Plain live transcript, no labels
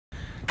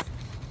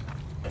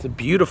It's a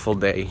beautiful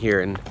day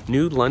here in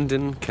New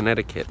London,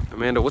 Connecticut.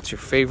 Amanda, what's your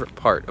favorite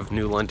part of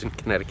New London,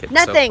 Connecticut?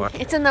 Nothing. So far?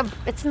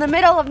 It's in the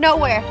middle of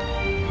nowhere.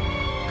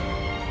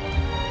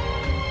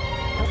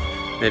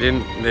 They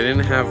didn't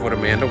have what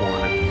Amanda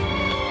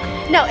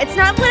wanted. No, it's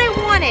not what I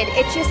wanted.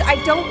 It's just I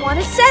don't want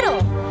to settle.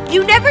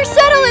 You never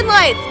settle in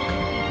life.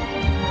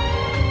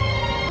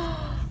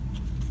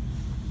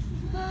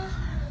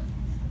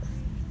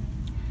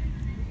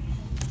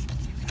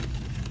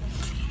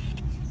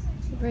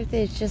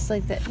 Birthday is just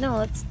like that. No,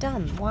 that's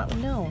dumb. What?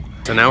 No.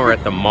 So now we're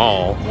at the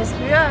mall. Yes,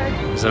 we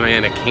are. So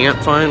Amanda can't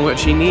find what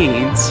she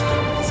needs.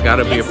 It's got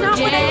to be It's not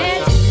what I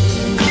want.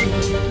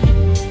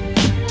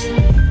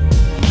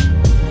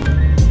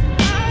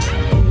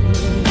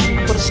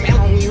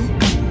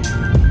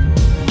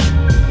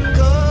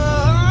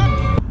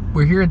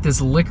 We're here at this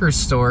liquor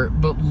store,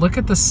 but look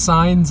at the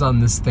signs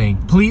on this thing.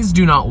 Please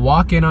do not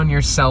walk in on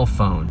your cell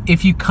phone.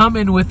 If you come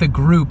in with a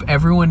group,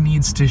 everyone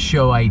needs to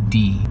show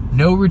ID.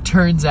 No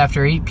returns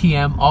after 8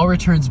 p.m. All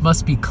returns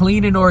must be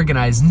clean and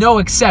organized. No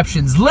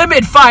exceptions.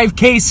 Limit 5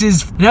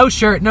 cases. No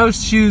shirt, no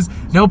shoes,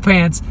 no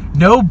pants,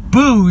 no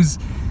booze,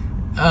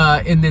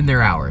 and then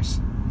their hours.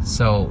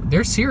 So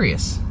they're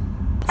serious.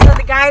 So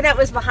the guy that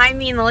was behind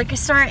me in the liquor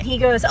store, he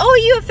goes, "Oh,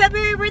 you have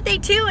February birthday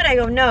too?" And I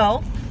go,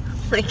 "No."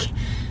 Like,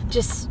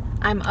 just...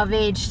 I'm of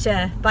age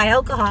to buy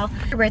alcohol.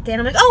 Your birthday, and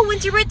I'm like, "Oh,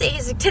 when's your birthday?"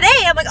 He's like, "Today."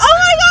 I'm like, "Oh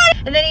my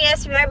god!" And then he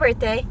asked me my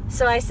birthday,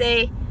 so I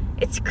say,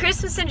 "It's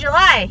Christmas in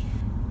July.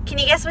 Can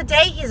you guess what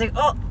day?" He's like,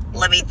 "Oh,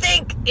 let me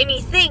think." And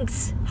he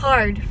thinks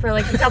hard for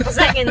like a couple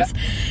seconds.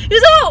 He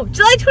goes, "Oh,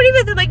 July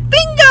 25th." I'm like,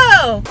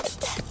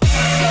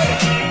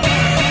 "Bingo!"